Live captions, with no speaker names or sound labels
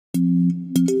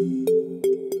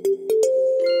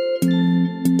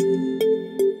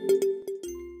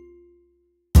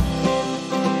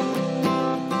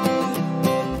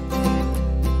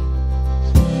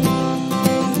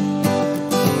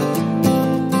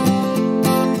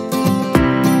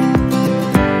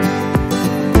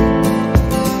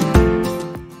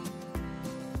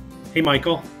Hey,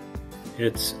 Michael.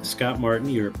 It's Scott Martin,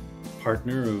 your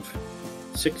partner of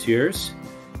 6 years,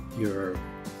 your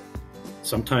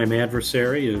sometime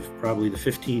adversary of probably the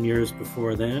 15 years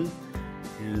before then,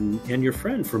 and your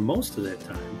friend for most of that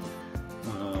time.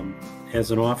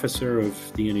 As an officer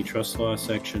of the Antitrust Law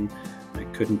Section, I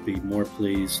couldn't be more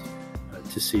pleased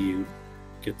to see you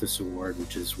get this award,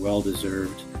 which is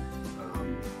well-deserved.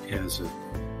 As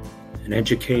an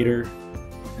educator,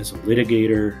 as a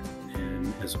litigator,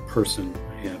 and as a person,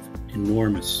 I have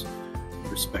enormous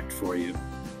respect for you.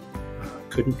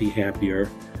 Couldn't be happier.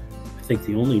 I think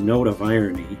the only note of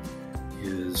irony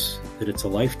is that it's a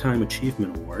Lifetime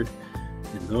Achievement Award,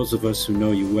 and those of us who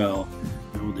know you well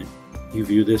know that you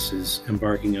view this as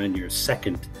embarking on your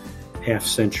second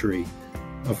half-century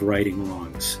of righting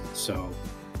wrongs. So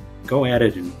go at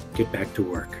it and get back to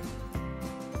work.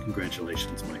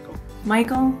 Congratulations, Michael.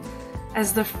 Michael,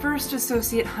 as the first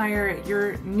associate hire at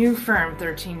your new firm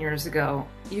 13 years ago,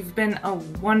 you've been a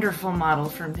wonderful model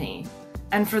for me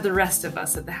and for the rest of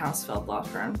us at the Hausfeld Law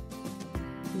Firm.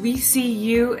 We see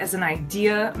you as an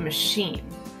idea machine,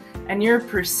 and your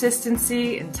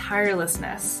persistency and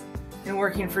tirelessness in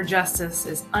working for justice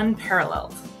is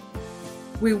unparalleled.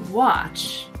 We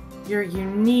watch your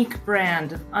unique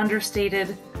brand of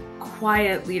understated,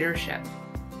 quiet leadership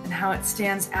and how it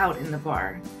stands out in the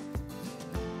bar.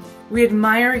 We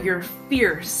admire your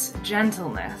fierce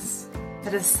gentleness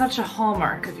that is such a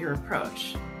hallmark of your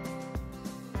approach.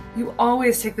 You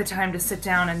always take the time to sit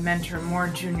down and mentor more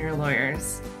junior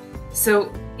lawyers.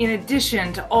 So, in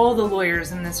addition to all the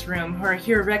lawyers in this room who are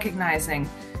here recognizing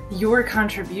your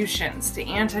contributions to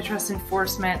antitrust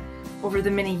enforcement over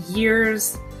the many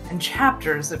years and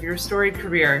chapters of your storied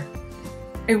career,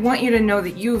 I want you to know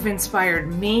that you've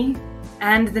inspired me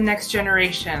and the next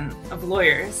generation of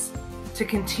lawyers to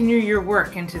continue your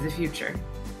work into the future.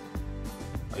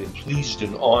 I am pleased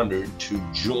and honored to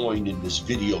join in this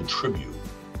video tribute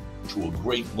to a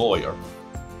great lawyer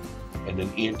and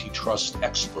an antitrust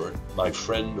expert, my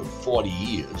friend of 40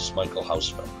 years, Michael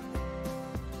Hausfeld.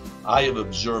 I have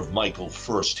observed Michael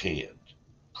firsthand,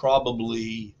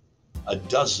 probably a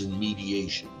dozen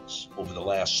mediations over the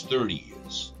last 30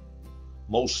 years,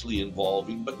 mostly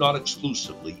involving, but not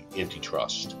exclusively,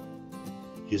 antitrust.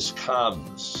 His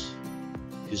calmness,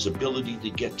 his ability to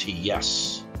get to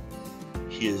yes,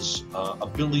 his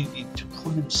ability to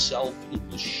put himself in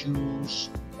the shoes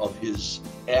of his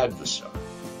adversary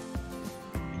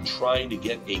in trying to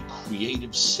get a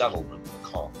creative settlement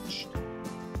accomplished.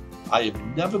 I have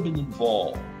never been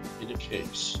involved in a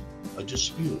case, a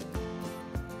dispute,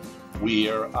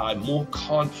 where I'm more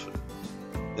confident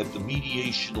that the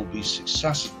mediation will be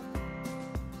successful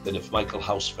than if Michael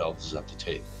Hausfeld is at the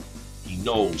table. He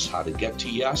knows how to get to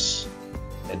yes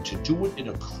and to do it in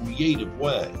a creative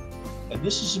way. And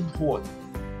this is important.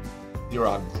 There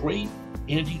are great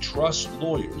antitrust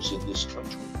lawyers in this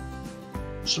country.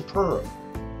 Superb.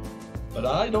 But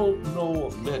I don't know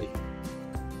of many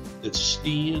that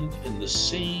stand in the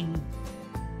same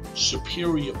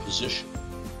superior position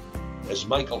as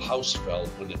Michael Hausfeld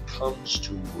when it comes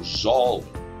to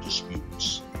resolving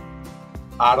disputes,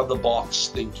 out-of-the-box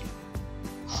thinking,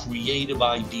 creative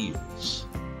ideas.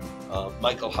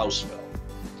 Michael Hausfeld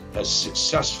has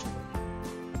successfully,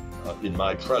 in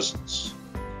my presence,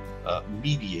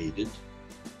 mediated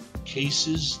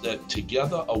cases that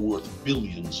together are worth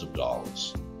billions of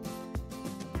dollars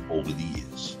over the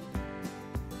years.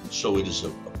 So it is a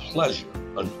pleasure,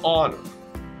 an honor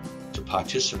to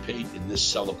participate in this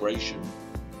celebration.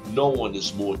 No one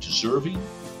is more deserving,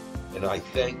 and I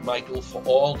thank Michael for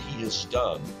all he has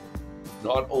done,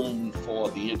 not only for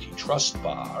the antitrust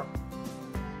bar,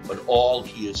 but all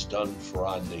he has done for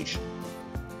our nation.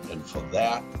 And for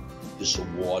that, this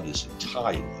award is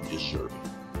entirely deserving.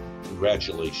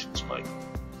 Congratulations, Michael.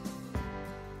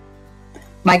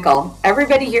 Michael,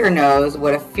 everybody here knows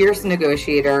what a fierce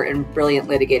negotiator and brilliant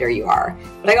litigator you are,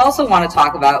 but I also want to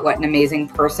talk about what an amazing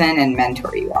person and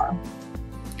mentor you are.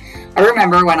 I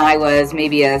remember when I was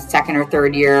maybe a second or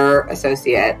third year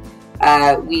associate,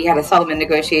 we had a settlement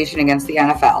negotiation against the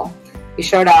NFL. We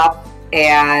showed up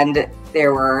and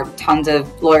there were tons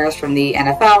of lawyers from the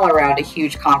NFL around a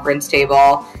huge conference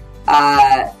table,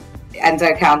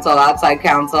 inside counsel, outside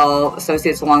counsel,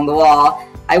 associates along the wall.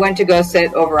 I went to go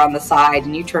sit over on the side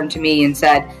and you turned to me and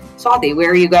said, "Swati, where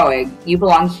are you going? You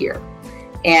belong here."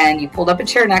 And you pulled up a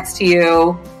chair next to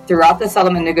you. Throughout the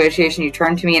settlement negotiation, you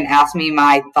turned to me and asked me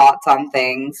my thoughts on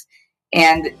things.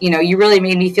 And, you really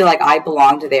made me feel like I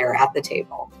belonged there at the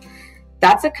table.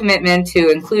 That's a commitment to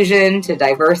inclusion, to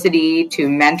diversity, to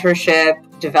mentorship,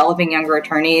 developing younger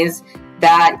attorneys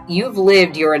that you've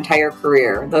lived your entire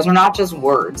career. Those are not just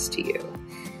words to you.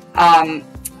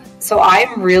 So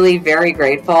I'm really very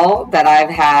grateful that I've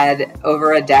had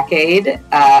over a decade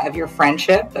of your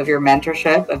friendship, of your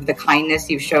mentorship, of the kindness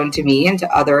you've shown to me and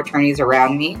to other attorneys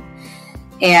around me.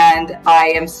 And I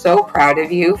am so proud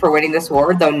of you for winning this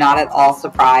award, though not at all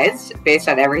surprised based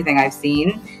on everything I've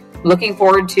seen. Looking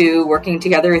forward to working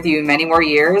together with you many more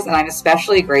years, and I'm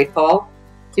especially grateful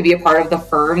to be a part of the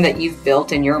firm that you've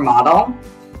built in your model.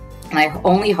 And I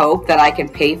only hope that I can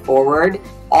pay forward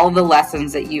all the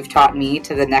lessons that you've taught me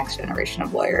to the next generation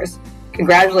of lawyers.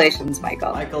 Congratulations,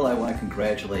 Michael. Michael, I want to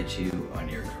congratulate you on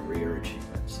your career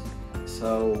achievements.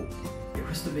 So, it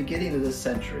was the beginning of this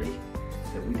century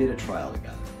that we did a trial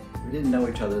together. We didn't know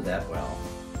each other that well,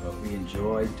 but we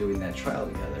enjoyed doing that trial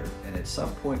together. And at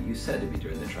some point you said to me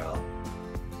during the trial,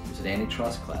 it was an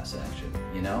antitrust class action.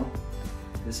 You know,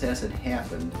 this hasn't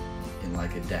happened in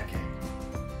like a decade.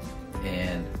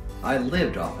 And I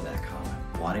lived off of that comment,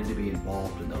 wanting to be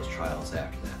involved in those trials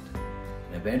after that.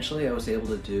 And eventually I was able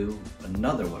to do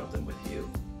another one of them with you,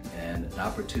 and an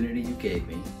opportunity you gave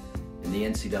me in the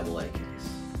NCAA case.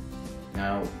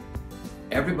 Now,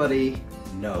 everybody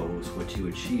knows what you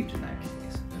achieved in that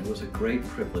case, and it was a great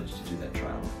privilege to do that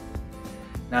trial.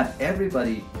 Not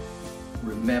everybody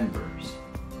remembers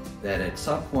that at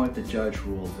some point the judge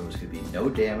ruled there was going to be no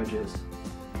damages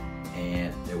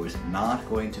and there was not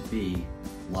going to be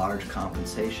large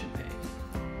compensation paid.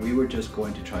 We were just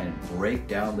going to try and break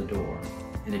down the door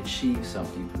and achieve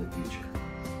something for the future.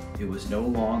 It was no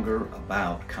longer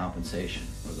about compensation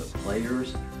for the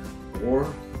players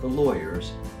or the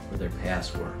lawyers for their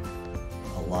past work.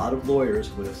 A lot of lawyers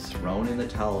would have thrown in the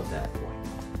towel at that point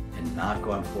and not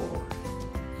gone forward.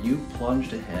 You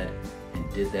plunged ahead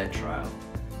and did that trial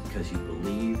because you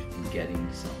believed in getting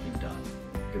something done.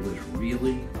 It was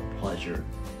really a pleasure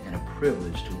and a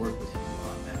privilege to work with you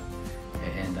on that.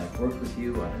 And I've worked with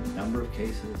you on a number of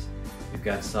cases. We've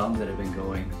got some that have been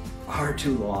going far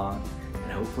too long,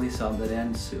 and hopefully some that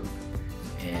end soon.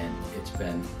 And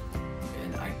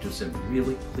I just am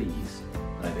really pleased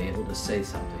that I'm able to say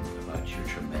something about your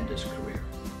tremendous career.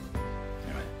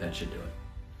 All right, that should do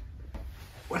it.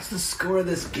 What's the score of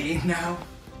this game now?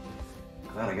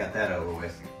 Glad I got that over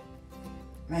with.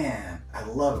 Man, I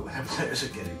love it when the players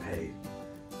are getting paid.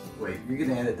 Wait, you're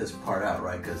gonna edit this part out,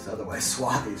 right? Because otherwise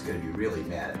Swathy's gonna be really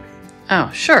mad at me. Oh,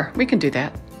 sure, we can do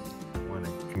that. I want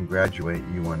to congratulate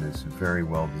you on this very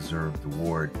well-deserved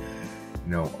award.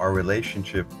 You know, our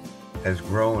relationship has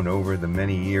grown over the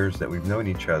many years that we've known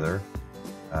each other.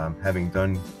 Having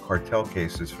done cartel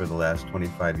cases for the last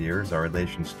 25 years, our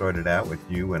relation started out with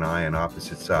you and I on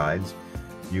opposite sides.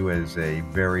 You as a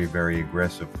very, very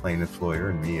aggressive plaintiff lawyer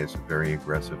and me as a very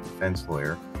aggressive defense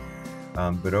lawyer.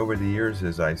 But over the years,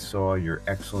 as I saw your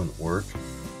excellent work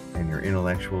and your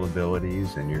intellectual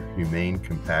abilities and your humane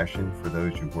compassion for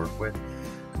those you work with,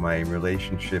 my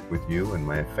relationship with you and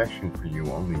my affection for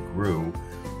you only grew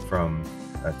from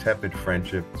a tepid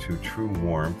friendship to true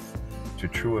warmth, to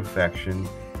true affection,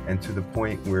 and to the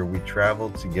point where we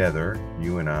traveled together,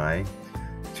 you and I,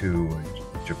 to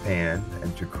Japan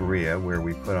and to Korea, where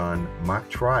we put on mock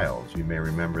trials. You may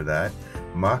remember that.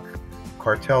 Mock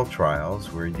cartel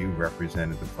trials where you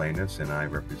represented the plaintiffs and I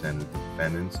represented the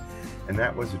defendants. And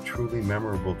that was a truly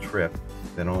memorable trip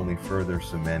that only further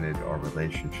cemented our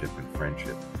relationship and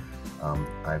friendship.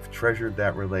 I've treasured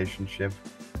that relationship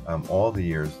all the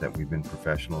years that we've been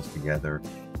professionals together,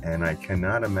 and I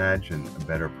cannot imagine a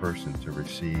better person to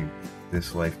receive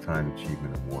this Lifetime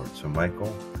Achievement Award. So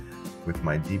Michael, with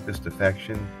my deepest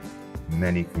affection,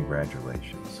 many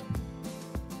congratulations.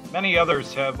 Many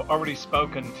others have already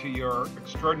spoken to your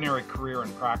extraordinary career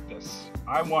and practice.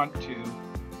 I want to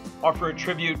offer a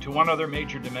tribute to one other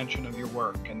major dimension of your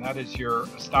work, and that is your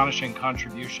astonishing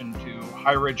contribution to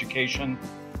higher education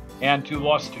and to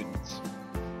law students.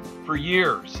 For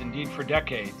years, indeed for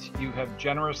decades, you have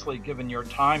generously given your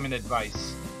time and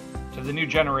advice to the new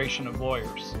generation of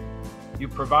lawyers. You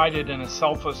provided in a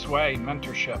selfless way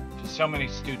mentorship to so many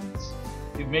students.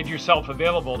 You've made yourself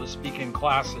available to speak in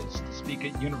classes, to speak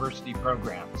at university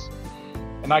programs.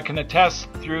 And I can attest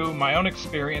through my own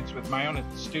experience with my own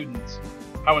students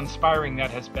how inspiring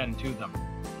that has been to them.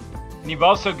 And you've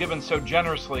also given so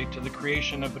generously to the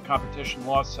creation of the Competition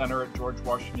Law Center at George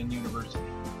Washington University.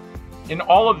 In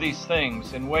all of these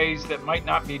things, in ways that might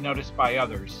not be noticed by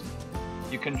others,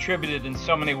 you contributed in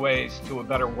so many ways to a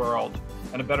better world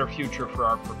and a better future for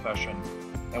our profession,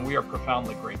 and we are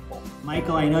profoundly grateful.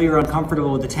 Michael, I know you're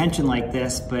uncomfortable with attention like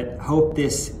this, but hope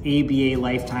this ABA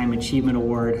Lifetime Achievement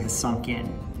Award has sunk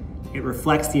in. It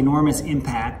reflects the enormous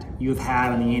impact you have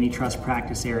had on the antitrust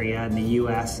practice area in the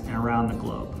US and around the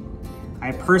globe. I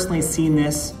have personally seen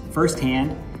this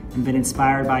firsthand and been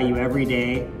inspired by you every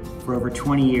day for over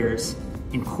 20 years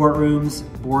in courtrooms,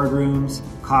 boardrooms,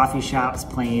 coffee shops,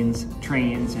 planes,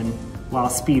 trains, and while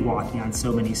speed walking on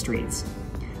so many streets.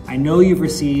 I know you've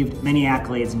received many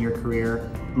accolades in your career.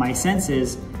 My sense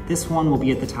is this one will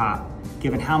be at the top,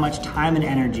 given how much time and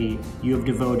energy you have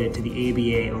devoted to the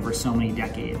ABA over so many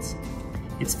decades.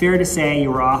 It's fair to say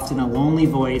you are often a lonely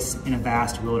voice in a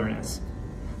vast wilderness.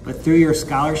 But through your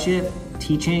scholarship,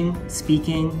 teaching,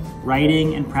 speaking,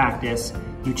 writing, and practice,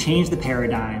 you changed the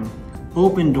paradigm,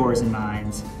 opened doors and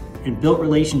minds, and built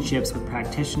relationships with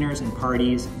practitioners and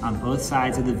parties on both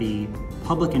sides of the V,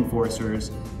 public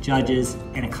enforcers, judges,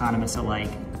 and economists alike,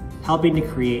 helping to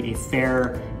create a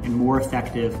fairer and more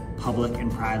effective public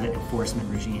and private enforcement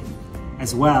regime,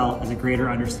 as well as a greater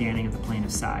understanding of the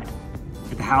plaintiff's side.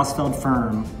 At the Hausfeld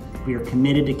firm, we are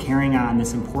committed to carrying on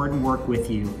this important work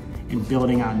with you and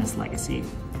building on this legacy.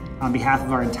 On behalf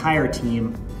of our entire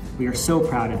team, we are so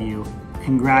proud of you,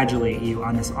 congratulate you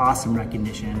on this awesome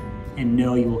recognition, and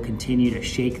know you will continue to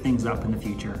shake things up in the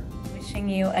future. Wishing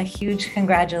you a huge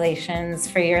congratulations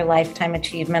for your Lifetime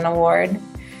Achievement Award.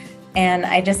 And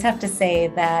I just have to say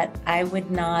that I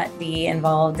would not be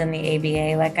involved in the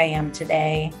ABA like I am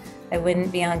today. I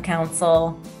wouldn't be on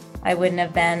council. I wouldn't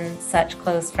have been such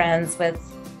close friends with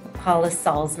Hollis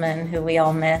Salzman, who we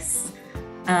all miss.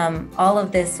 All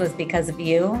of this was because of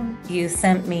you. You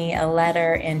sent me a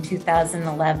letter in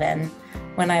 2011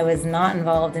 when I was not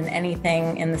involved in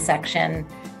anything in the section,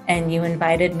 and you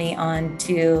invited me on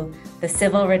to the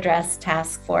Civil Redress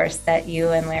Task Force that you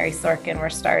and Larry Sorkin were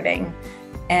starting.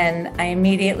 And I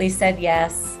immediately said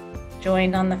yes,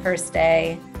 joined on the first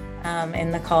day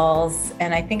in the calls.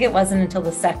 And I think it wasn't until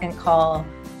the second call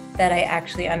that I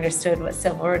actually understood what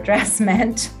civil redress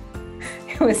meant.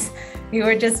 You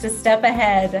were just a step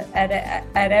ahead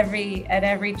at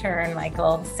every turn,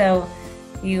 Michael. So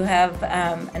you have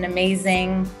an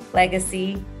amazing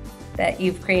legacy that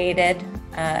you've created,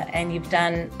 and you've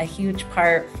done a huge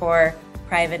part for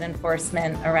private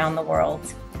enforcement around the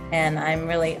world. And I'm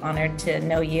really honored to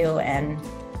know you, and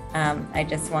I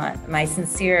just want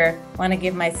to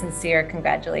give my sincere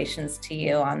congratulations to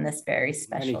you on this very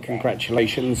special day.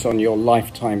 Congratulations on your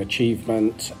lifetime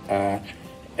achievement,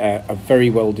 very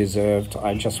well deserved.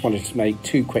 I just wanted to make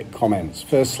two quick comments.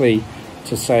 Firstly,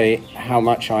 to say how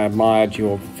much I admired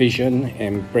your vision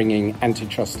in bringing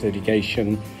antitrust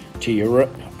litigation to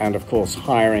Europe, and of course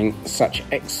hiring such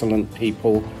excellent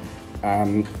people,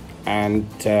 and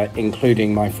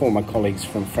including my former colleagues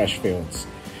from Freshfields.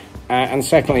 And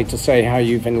secondly, to say how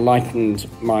you've enlightened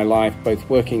my life, both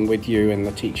working with you in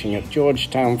the teaching at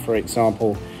Georgetown, for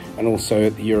example, and also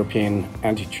at the European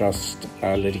Antitrust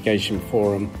Litigation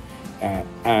Forum.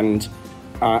 And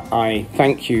I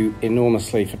thank you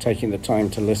enormously for taking the time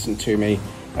to listen to me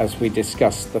as we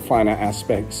discussed the finer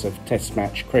aspects of test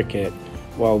match cricket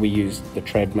while we used the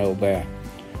treadmill there.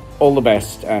 All the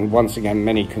best, and once again,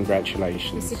 many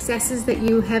congratulations. The successes that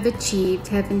you have achieved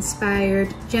have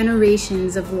inspired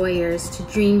generations of lawyers to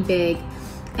dream big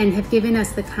and have given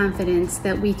us the confidence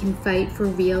that we can fight for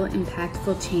real,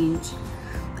 impactful change.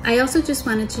 I also just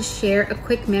wanted to share a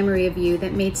quick memory of you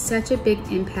that made such a big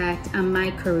impact on my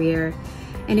career.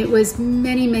 And it was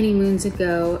many, many moons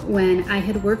ago when I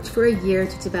had worked for a year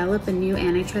to develop a new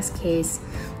antitrust case,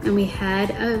 and we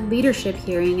had a leadership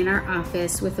hearing in our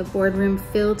office with a boardroom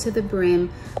filled to the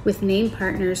brim with named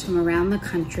partners from around the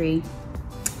country.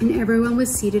 And everyone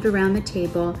was seated around the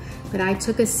table, but I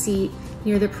took a seat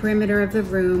near the perimeter of the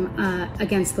room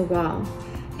against the wall.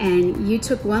 And you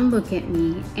took one look at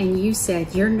me and you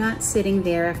said, "You're not sitting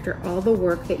there after all the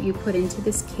work that you put into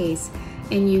this case."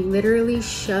 And you literally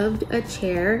shoved a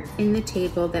chair in the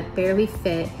table that barely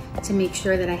fit to make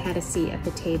sure that I had a seat at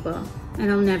the table. And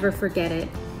I'll never forget it.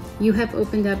 You have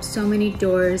opened up so many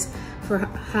doors for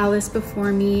Hollis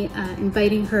before me,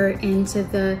 inviting her into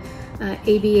the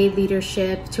ABA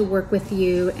leadership to work with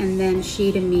you, and then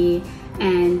she to me.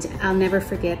 And I'll never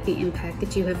forget the impact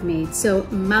that you have made. So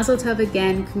Mazel Tov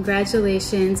again,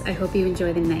 congratulations. I hope you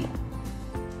enjoy the night.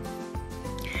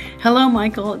 Hello,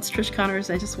 Michael. It's Trish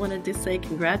Connors. I just wanted to say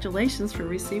congratulations for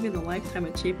receiving the Lifetime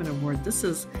Achievement Award. This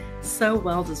is so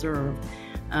well deserved.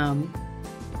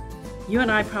 You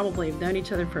and I probably have known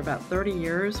each other for about 30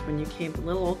 years when you came to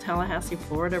little old Tallahassee,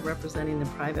 Florida, representing the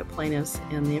private plaintiffs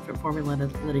in the infant formula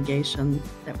litigation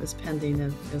that was pending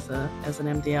as an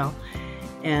MDL.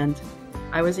 And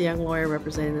I was a young lawyer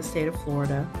representing the state of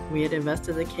Florida. We had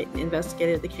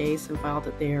investigated the case and filed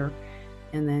it there,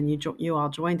 and then you all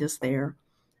joined us there.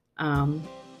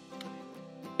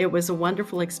 It was a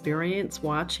wonderful experience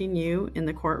watching you in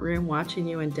the courtroom, watching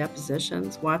you in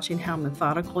depositions, watching how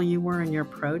methodical you were in your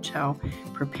approach, how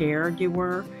prepared you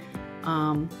were.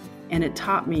 And it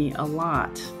taught me a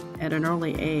lot at an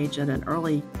early age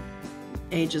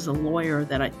as a lawyer,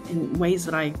 in ways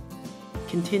that I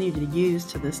continue to use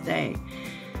to this day.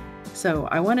 So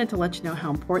I wanted to let you know how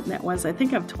important that was. I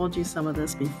think I've told you some of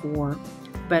this before,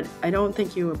 but I don't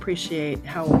think you appreciate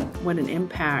what an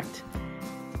impact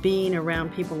being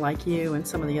around people like you and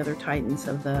some of the other titans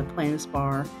of the plaintiff's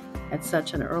bar at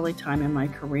such an early time in my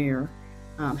career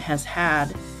has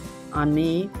had on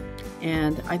me,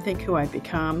 and I think who I've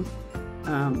become.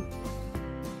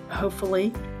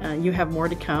 Hopefully you have more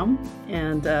to come,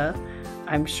 and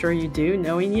I'm sure you do,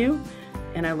 knowing you,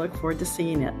 and I look forward to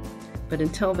seeing it. But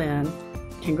until then,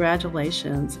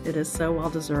 congratulations. It is so well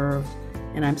deserved,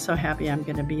 and I'm so happy I'm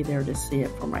going to be there to see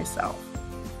it for myself.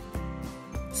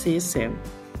 See you soon.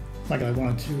 Michael, I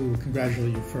want to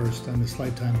congratulate you first on this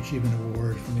Lifetime Achievement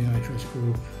Award from the Antitrust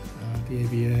Group, the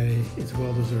ABA. It's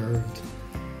well deserved.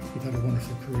 You've had a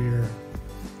wonderful career.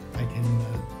 I can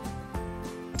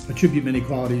attribute many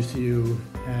qualities to you,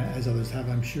 as others have,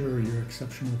 I'm sure. Your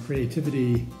exceptional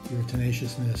creativity, your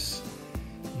tenaciousness,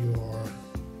 your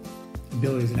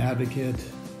ability as an advocate,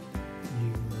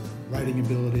 your writing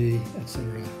ability,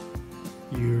 etc.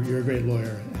 You're a great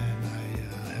lawyer, and I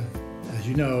have, as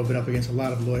you know, been up against a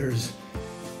lot of lawyers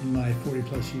in my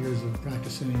 40-plus years of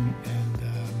practicing, and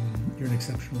you're an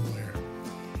exceptional lawyer.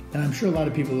 And I'm sure a lot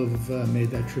of people have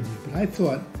made that tribute, but I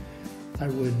thought I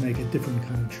would make a different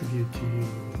kind of tribute to you,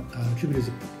 tribute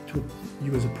to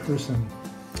you as a person.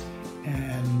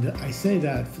 And I say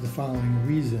that for the following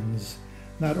reasons.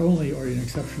 Not only are you an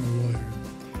exceptional lawyer,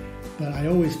 but I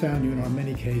always found you in our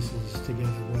many cases together,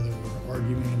 whether we're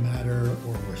arguing a matter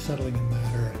or we're settling a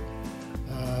matter,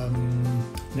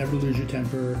 never lose your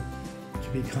temper, to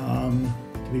be calm,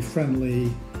 to be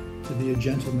friendly, to be a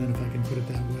gentleman, if I can put it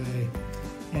that way.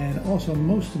 And also,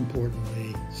 most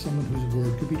importantly, someone whose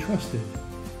word could be trusted.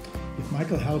 If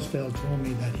Michael Hausfeld told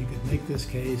me that he could make this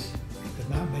case, he could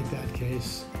not make that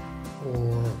case,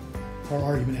 or our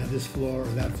argument had this flaw or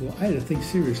that flaw, I had to think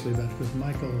seriously about it, because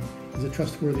Michael is a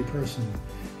trustworthy person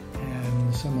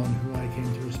and someone who I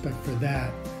came to respect for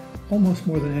that almost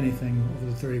more than anything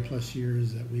over the 30-plus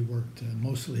years that we worked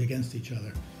mostly against each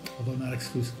other, although not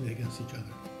exclusively against each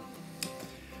other.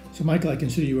 So Michael, I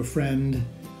consider you a friend,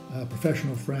 a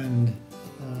professional friend,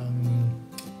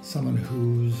 someone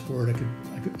whose word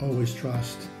I could always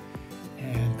trust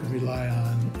and could rely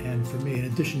on. And for me, in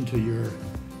addition to your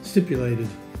stipulated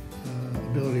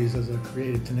abilities as a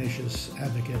creative, tenacious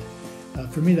advocate,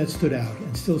 for me that stood out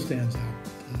and still stands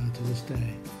out to this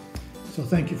day. So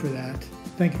thank you for that.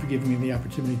 Thank you for giving me the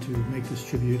opportunity to make this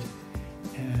tribute,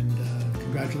 and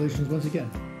congratulations once again.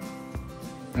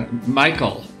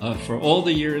 Michael, for all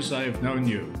the years I have known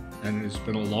you, and it has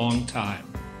been a long time,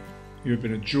 you have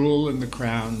been a jewel in the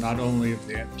crown not only of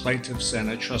the plaintiffs'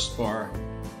 antitrust bar,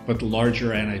 but the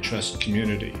larger antitrust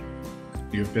community.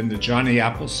 You have been the Johnny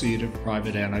Appleseed of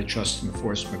private antitrust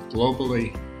enforcement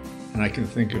globally, and I can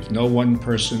think of no one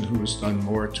person who has done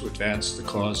more to advance the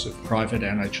cause of private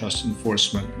antitrust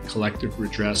enforcement and collective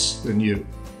redress than you.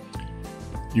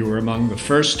 You were among the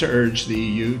first to urge the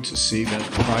EU to see that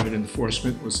private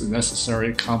enforcement was a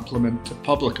necessary complement to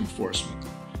public enforcement.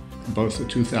 Both the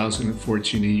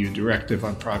 2014 EU Directive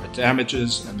on Private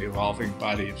Damages and the evolving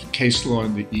body of case law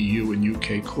in the EU and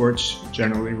UK courts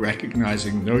generally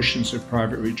recognizing notions of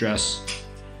private redress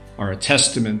are a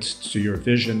testament to your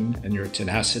vision and your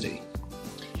tenacity.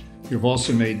 You've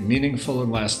also made meaningful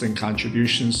and lasting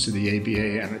contributions to the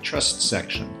ABA antitrust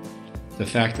section. The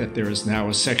fact that there is now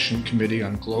a section committee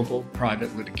on global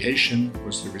private litigation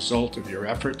was the result of your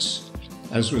efforts,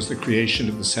 as was the creation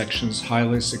of the section's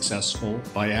highly successful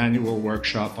biannual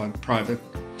workshop on private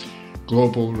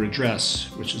global redress,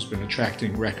 which has been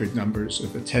attracting record numbers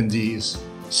of attendees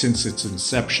since its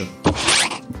inception.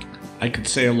 I could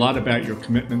say a lot about your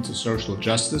commitment to social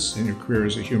justice and your career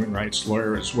as a human rights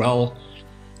lawyer as well,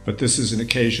 but this is an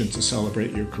occasion to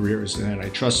celebrate your career as an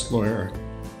antitrust lawyer,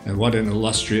 and what an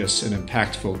illustrious and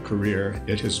impactful career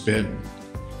it has been.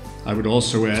 I would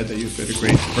also add that you've been a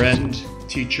great friend,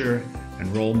 teacher,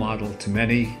 and role model to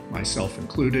many, myself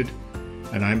included,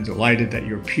 and I'm delighted that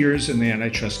your peers in the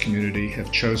antitrust community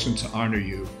have chosen to honor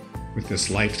you with this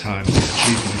Lifetime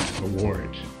Achievement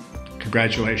Award.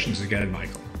 Congratulations again,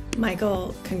 Michael.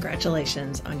 Michael,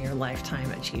 congratulations on your Lifetime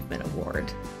Achievement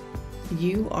Award.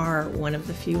 You are one of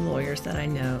the few lawyers that I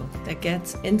know that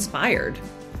gets inspired,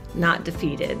 not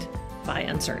defeated by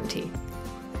uncertainty.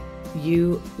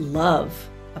 You love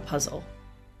a puzzle.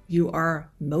 You are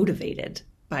motivated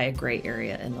by a gray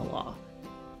area in the law.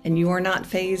 And you are not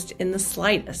fazed in the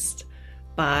slightest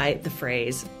by the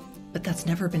phrase, but that's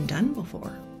never been done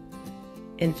before.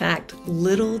 In fact,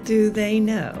 little do they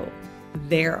know,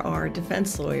 there are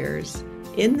defense lawyers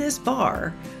in this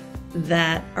bar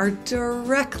that are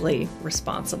directly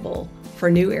responsible for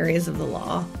new areas of the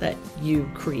law that you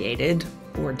created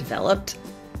or developed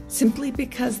simply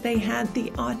because they had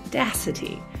the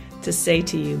audacity to say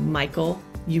to you, Michael,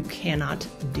 you cannot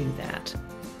do that.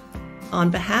 On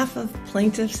behalf of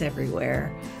plaintiffs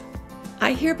everywhere,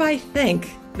 I hereby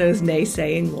thank those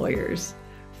naysaying lawyers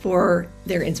for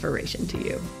their inspiration to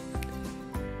you.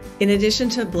 In addition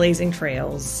to blazing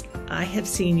trails, I have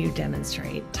seen you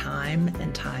demonstrate time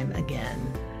and time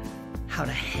again how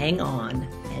to hang on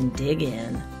and dig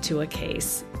in to a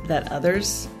case that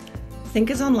others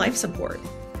think is on life support.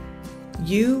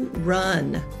 You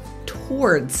run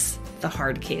towards the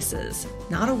hard cases,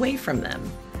 not away from them.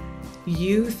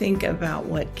 You think about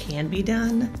what can be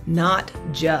done, not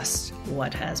just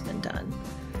what has been done.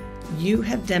 You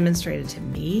have demonstrated to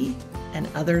me and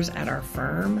others at our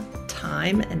firm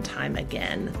time and time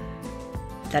again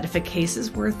that if a case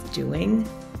is worth doing,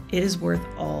 it is worth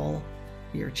all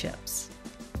your chips.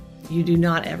 You do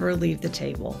not ever leave the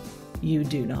table. You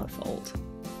do not fold.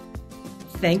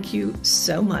 Thank you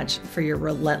so much for your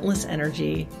relentless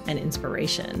energy and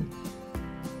inspiration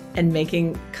and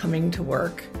making coming to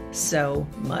work so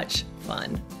much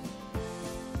fun.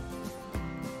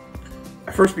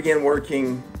 I first began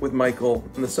working with Michael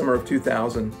in the summer of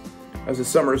 2000 as a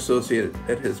summer associate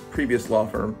at his previous law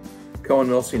firm, Cohen,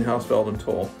 Milstein, Hausfeld, and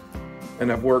Toll,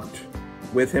 and I've worked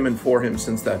with him and for him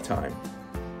since that time.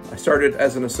 I started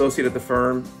as an associate at the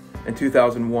firm in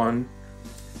 2001.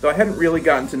 Though I hadn't really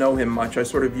gotten to know him much, I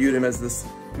sort of viewed him as this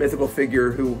mythical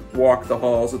figure who walked the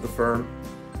halls of the firm.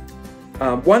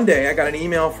 One day I got an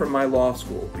email from my law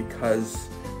school because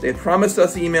they had promised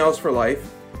us emails for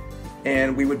life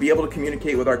and we would be able to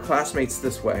communicate with our classmates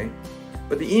this way.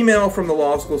 But the email from the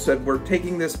law school said, we're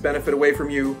taking this benefit away from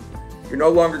you. You're no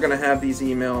longer going to have these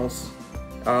emails.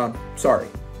 Sorry.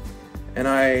 And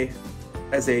I,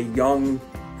 as a young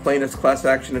plaintiff's class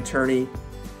action attorney,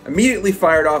 immediately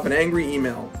fired off an angry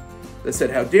email that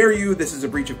said, how dare you? This is a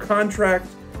breach of contract.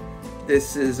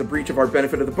 This is a breach of our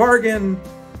benefit of the bargain.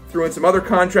 Threw in some other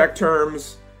contract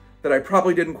terms that I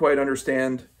probably didn't quite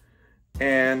understand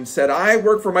and said, I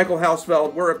work for Michael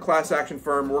Hausfeld. We're a class action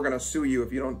firm. We're going to sue you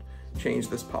if you don't change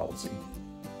this policy.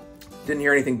 Didn't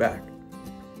hear anything back.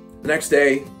 The next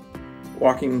day,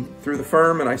 walking through the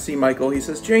firm and I see Michael, he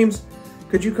says, James,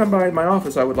 could you come by my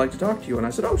office? I would like to talk to you. And I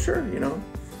said, oh, sure. You know,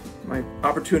 my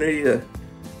opportunity to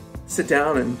sit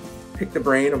down and pick the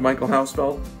brain of Michael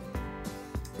Hausfeld.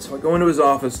 So I go into his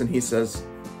office and he says,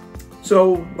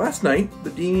 so last night, the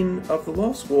dean of the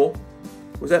law school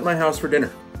was at my house for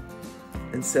dinner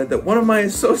and said that one of my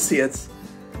associates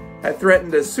had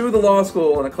threatened to sue the law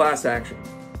school in a class action.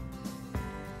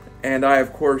 And I,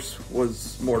 of course,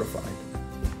 was mortified.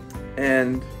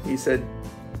 And he said,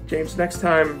 James, next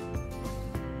time,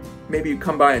 maybe you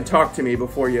come by and talk to me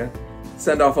before you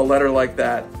send off a letter like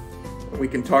that. We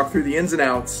can talk through the ins and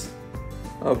outs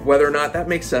of whether or not that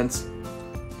makes sense.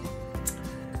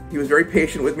 He was very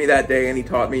patient with me that day and he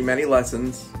taught me many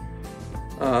lessons.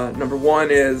 Number one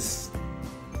is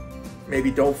maybe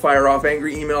don't fire off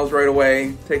angry emails right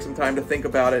away. Take some time to think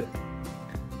about it.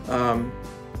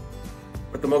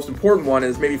 But the most important one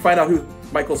is maybe find out who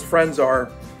Michael's friends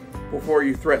are before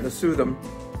you threaten to sue them.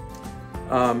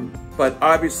 But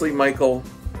obviously Michael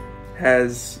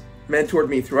has mentored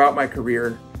me throughout my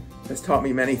career, has taught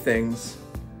me many things.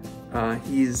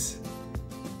 He's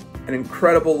an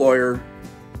incredible lawyer,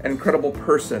 an incredible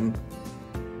person,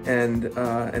 and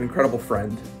an incredible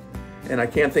friend. And I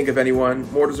can't think of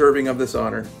anyone more deserving of this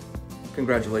honor.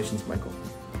 Congratulations, Michael.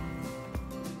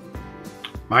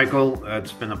 Michael,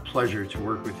 it's been a pleasure to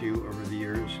work with you over the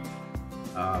years,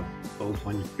 both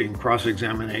when being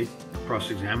cross-examined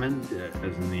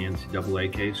as in the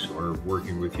NCAA case or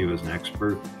working with you as an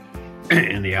expert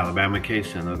in the Alabama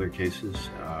case and other cases.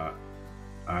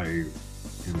 I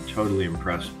am totally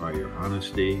impressed by your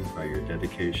honesty, by your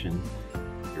dedication,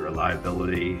 your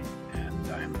reliability,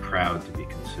 and I am proud to be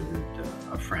considered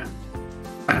a friend.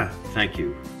 Thank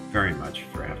you very much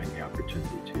for having the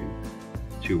opportunity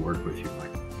to work with you,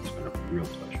 Michael. It's been a real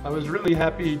pleasure. I was really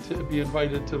happy to be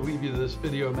invited to leave you this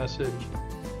video message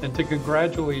and to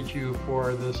congratulate you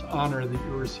for this honor that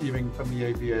you're receiving from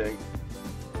the ABA.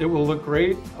 It will look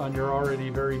great on your already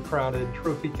very crowded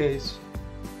trophy case,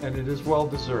 and it is well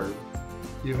deserved.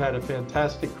 You've had a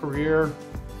fantastic career.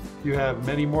 You have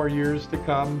many more years to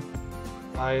come.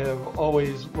 I have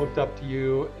always looked up to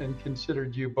you and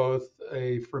considered you both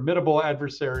a formidable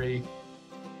adversary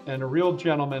and a real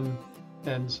gentleman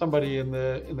and somebody in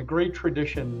the great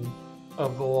tradition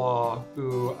of the law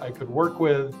who I could work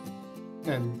with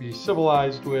and be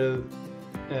civilized with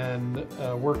and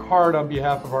work hard on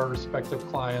behalf of our respective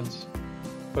clients,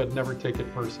 but never take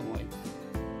it personally.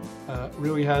 It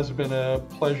really has been a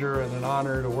pleasure and an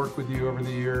honor to work with you over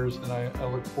the years, and I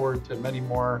look forward to many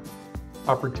more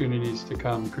opportunities to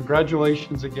come.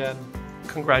 Congratulations again.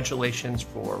 Congratulations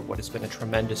for what has been a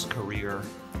tremendous career.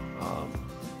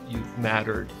 You've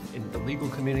mattered in the legal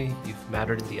community, you've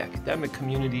mattered in the academic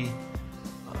community.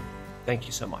 Thank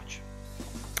you so much.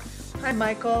 Hi,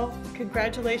 Michael.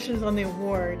 Congratulations on the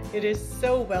award. It is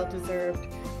so well deserved.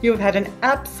 You have had an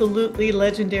absolutely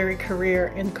legendary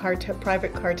career in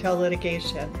private cartel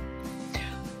litigation.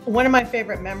 One of my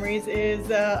favorite memories is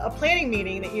a planning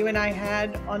meeting that you and I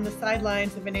had on the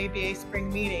sidelines of an ABA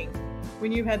spring meeting,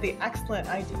 when you had the excellent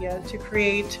idea to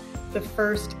create the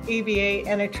first ABA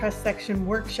antitrust section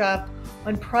workshop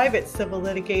on private civil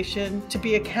litigation to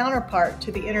be a counterpart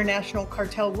to the International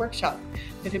Cartel Workshop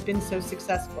that had been so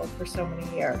successful for so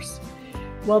many years.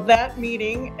 Well, that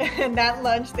meeting and that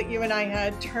lunch that you and I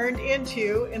had turned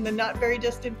into, in the not very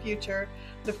distant future,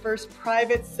 the first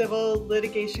private civil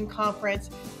litigation conference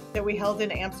that we held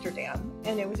in Amsterdam.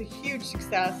 And it was a huge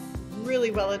success,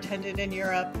 really well attended in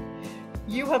Europe.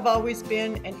 You have always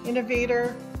been an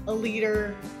innovator, a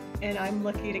leader, and I'm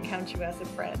lucky to count you as a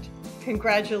friend.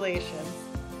 Congratulations.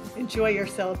 Enjoy your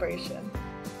celebration.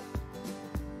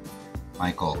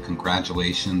 Michael,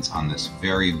 congratulations on this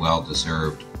very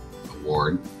well-deserved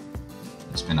award.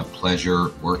 It's been a pleasure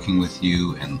working with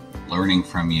you and learning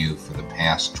from you for the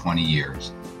past 20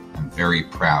 years. I'm very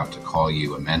proud to call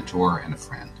you a mentor and a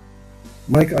friend.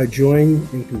 Mike, I join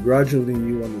in congratulating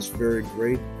you on this very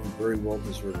great and very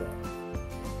well-deserved honor.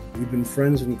 We've been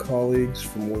friends and colleagues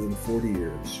for more than 40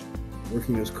 years,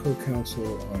 working as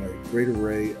co-counsel on a great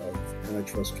array of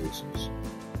antitrust cases.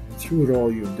 And through it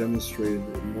all, you have demonstrated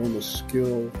enormous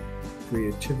skill,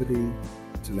 creativity,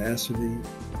 tenacity,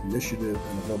 initiative,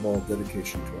 and above all,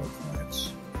 dedication to our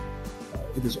clients.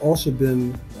 It has also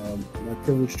been my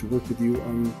privilege to work with you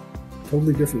on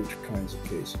totally different kinds of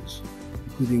cases,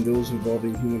 including those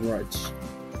involving human rights.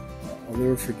 I'll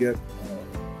never forget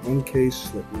one case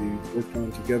that we worked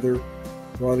on together,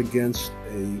 brought against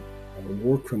a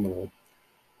war criminal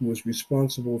who was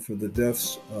responsible for the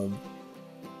deaths of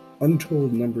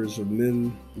untold numbers of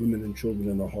men, women, and children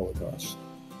in the Holocaust.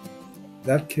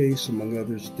 That case, among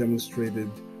others, demonstrated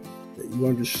that you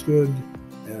understood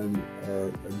and are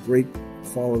a great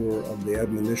follower of the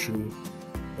admonition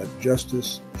that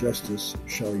justice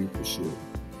shall you pursue.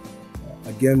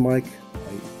 Again, Mike,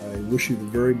 I wish you the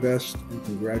very best and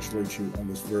congratulate you on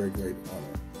this very great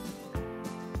honor.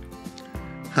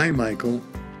 Hi, Michael.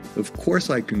 Of course,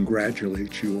 I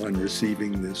congratulate you on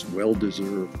receiving this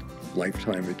well-deserved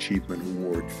Lifetime Achievement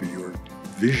Award for your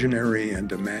visionary and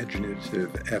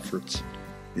imaginative efforts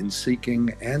in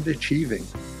seeking and achieving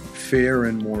fair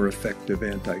and more effective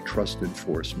antitrust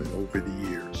enforcement over the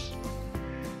years.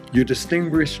 Your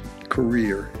distinguished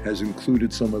career has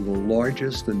included some of the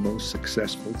largest and most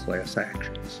successful class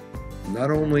actions, not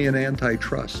only in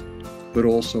antitrust, but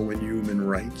also in human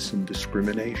rights and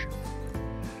discrimination.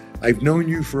 I've known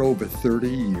you for over 30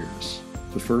 years,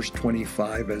 the first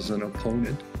 25 as an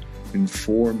opponent in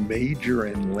 4 major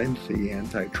and lengthy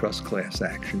antitrust class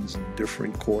actions in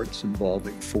different courts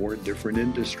involving 4 different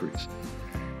industries.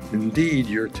 Indeed,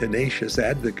 your tenacious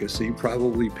advocacy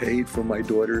probably paid for my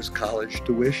daughter's college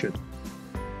tuition.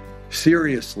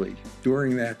 Seriously,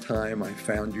 during that time, I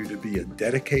found you to be a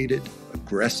dedicated,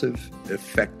 aggressive,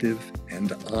 effective,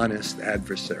 and honest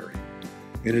adversary.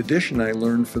 In addition, I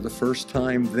learned for the first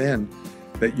time then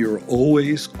that you're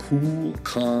always cool,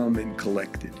 calm, and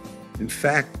collected. In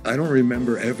fact, I don't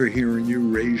remember ever hearing you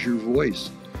raise your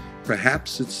voice.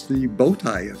 Perhaps it's the bow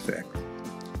tie effect.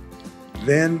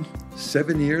 Then,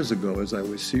 7 years ago, as I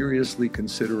was seriously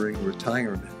considering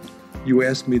retirement, you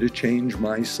asked me to change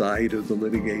my side of the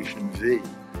litigation V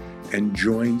and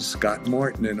join Scott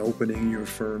Martin in opening your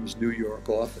firm's New York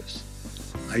office.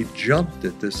 I jumped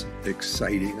at this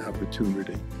exciting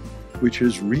opportunity, which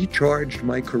has recharged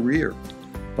my career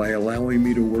by allowing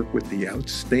me to work with the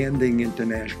outstanding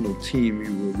international team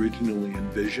you originally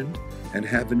envisioned and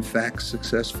have in fact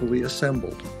successfully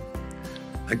assembled.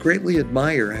 I greatly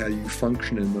admire how you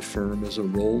function in the firm as a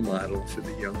role model for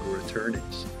the younger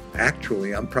attorneys.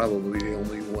 Actually, I'm probably the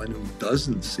only one who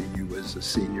doesn't see you as a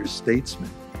senior statesman,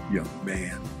 young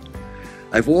man.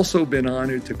 I've also been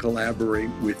honored to collaborate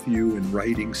with you in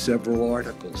writing several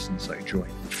articles since I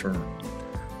joined the firm,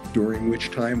 during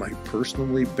which time I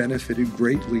personally benefited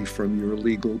greatly from your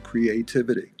legal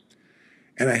creativity.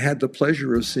 And I had the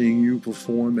pleasure of seeing you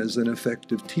perform as an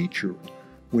effective teacher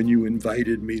when you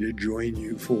invited me to join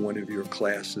you for one of your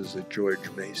classes at George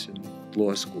Mason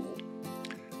Law School.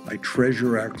 I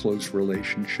treasure our close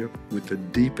relationship with the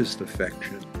deepest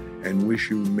affection and wish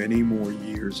you many more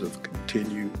years of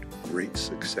continued great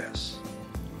success.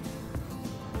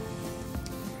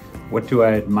 What do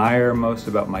I admire most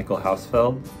about Michael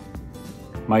Hausfeld?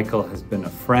 Michael has been a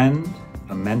friend,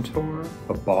 a mentor,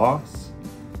 a boss,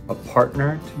 a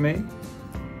partner to me.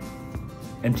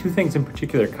 And two things in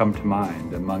particular come to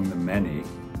mind among the many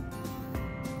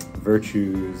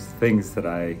virtues, things that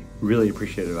I really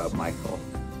appreciate about Michael.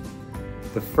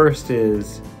 The first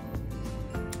is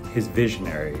his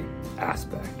visionary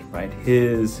aspect, right?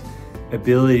 His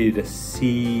ability to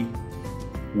see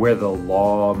where the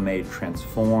law may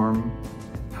transform,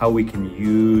 how we can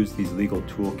use these legal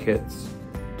toolkits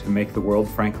to make the world,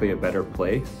 frankly, a better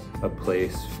place, a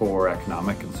place for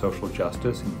economic and social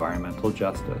justice, environmental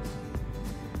justice.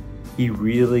 He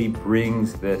really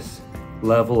brings this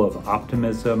level of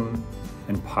optimism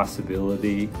and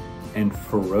possibility and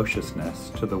ferociousness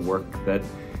to the work that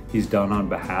he's done on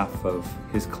behalf of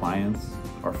his clients,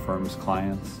 our firm's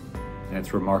clients. And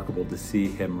it's remarkable to see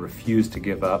him refuse to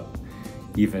give up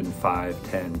even 5,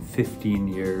 10, 15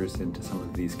 years into some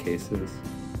of these cases.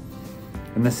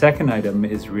 And the second item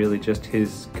is really just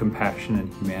his compassion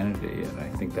and humanity, and I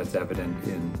think that's evident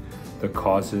in the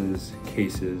causes,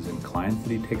 cases, and clients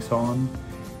that he takes on,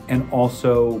 and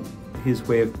also his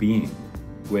way of being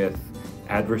with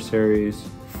adversaries,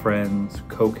 friends,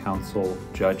 co-counsel,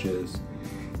 judges.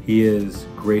 He is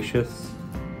gracious,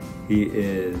 he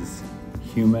is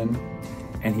human,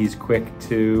 and he's quick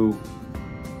to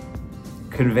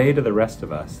convey to the rest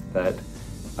of us that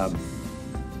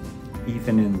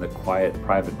even in the quiet,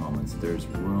 private moments, there's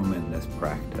room in this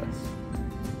practice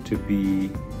to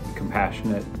be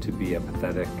compassionate, to be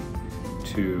empathetic,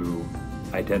 to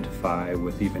identify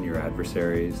with even your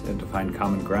adversaries, and to find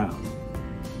common ground.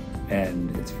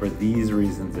 And it's for these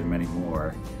reasons and many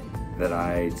more that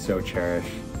I so cherish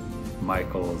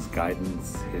Michael's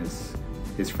guidance,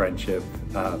 his friendship,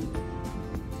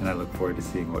 and I look forward to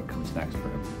seeing what comes next for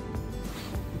him.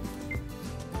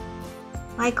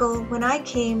 Michael, when I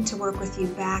came to work with you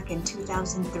back in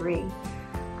 2003,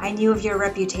 I knew of your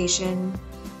reputation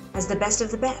as the best of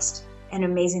the best, an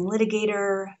amazing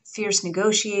litigator, fierce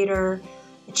negotiator,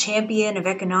 a champion of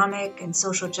economic and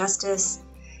social justice,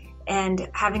 and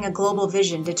having a global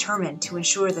vision determined to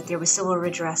ensure that there was civil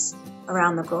redress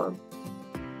around the globe.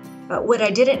 But what I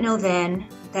didn't know then,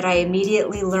 that I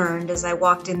immediately learned as I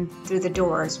walked in through the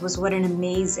doors, was what an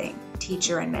amazing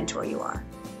teacher and mentor you are.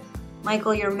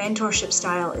 Michael, your mentorship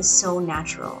style is so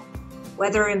natural,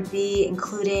 whether it be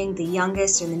including the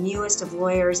youngest and the newest of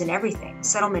lawyers in everything,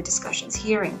 settlement discussions,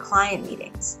 hearing, client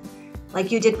meetings,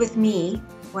 like you did with me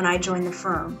when I joined the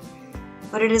firm.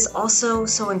 But it is also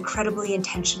so incredibly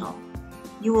intentional.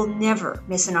 You will never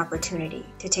miss an opportunity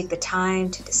to take the time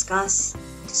to discuss,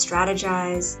 to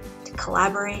strategize, to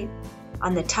collaborate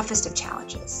on the toughest of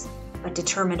challenges, but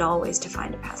determined always to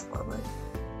find a path forward.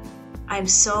 I am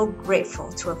so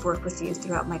grateful to have worked with you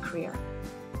throughout my career.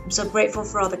 I'm so grateful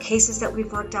for all the cases that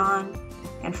we've worked on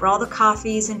and for all the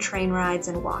coffees and train rides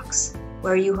and walks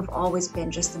where you have always been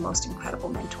just the most incredible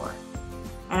mentor.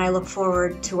 And I look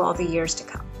forward to all the years to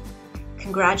come.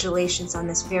 Congratulations on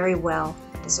this very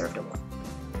well-deserved award.